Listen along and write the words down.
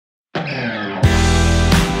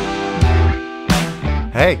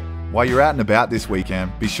Hey, while you're out and about this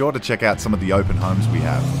weekend, be sure to check out some of the open homes we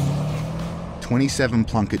have. 27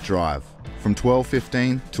 Plunkett Drive, from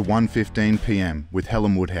 12:15 to 1:15 p.m. with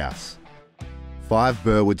Helen Woodhouse. 5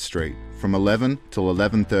 Burwood Street, from 11 till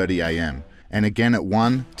 11:30 a.m. and again at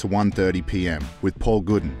 1 to 1:30 p.m. with Paul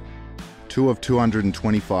Gooden. 2 of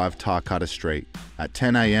 225 Tarcutter Street, at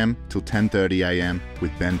 10 a.m. till 10:30 a.m.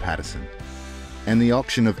 with Ben Patterson. And the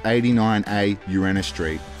auction of 89A Uranus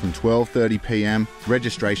Street from 12:30 p.m,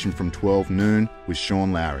 registration from 12 noon with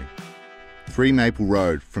Sean Lowry. 3 Maple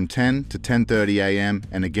Road from 10 to 10:30 a.m.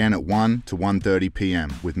 and again at 1 to 1:30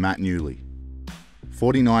 p.m. with Matt Newley.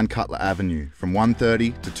 49 Cutler Avenue from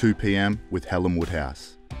 1:30 to 2 p.m. with Helen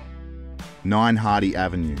Woodhouse. 9 Hardy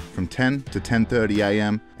Avenue from 10 to 10:30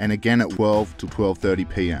 a.m. and again at 12 to 12:30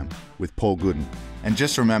 p.m. with Paul Gooden. And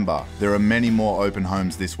just remember, there are many more open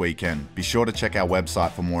homes this weekend. Be sure to check our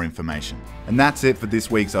website for more information. And that's it for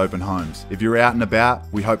this week's open homes. If you're out and about,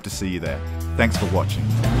 we hope to see you there. Thanks for watching.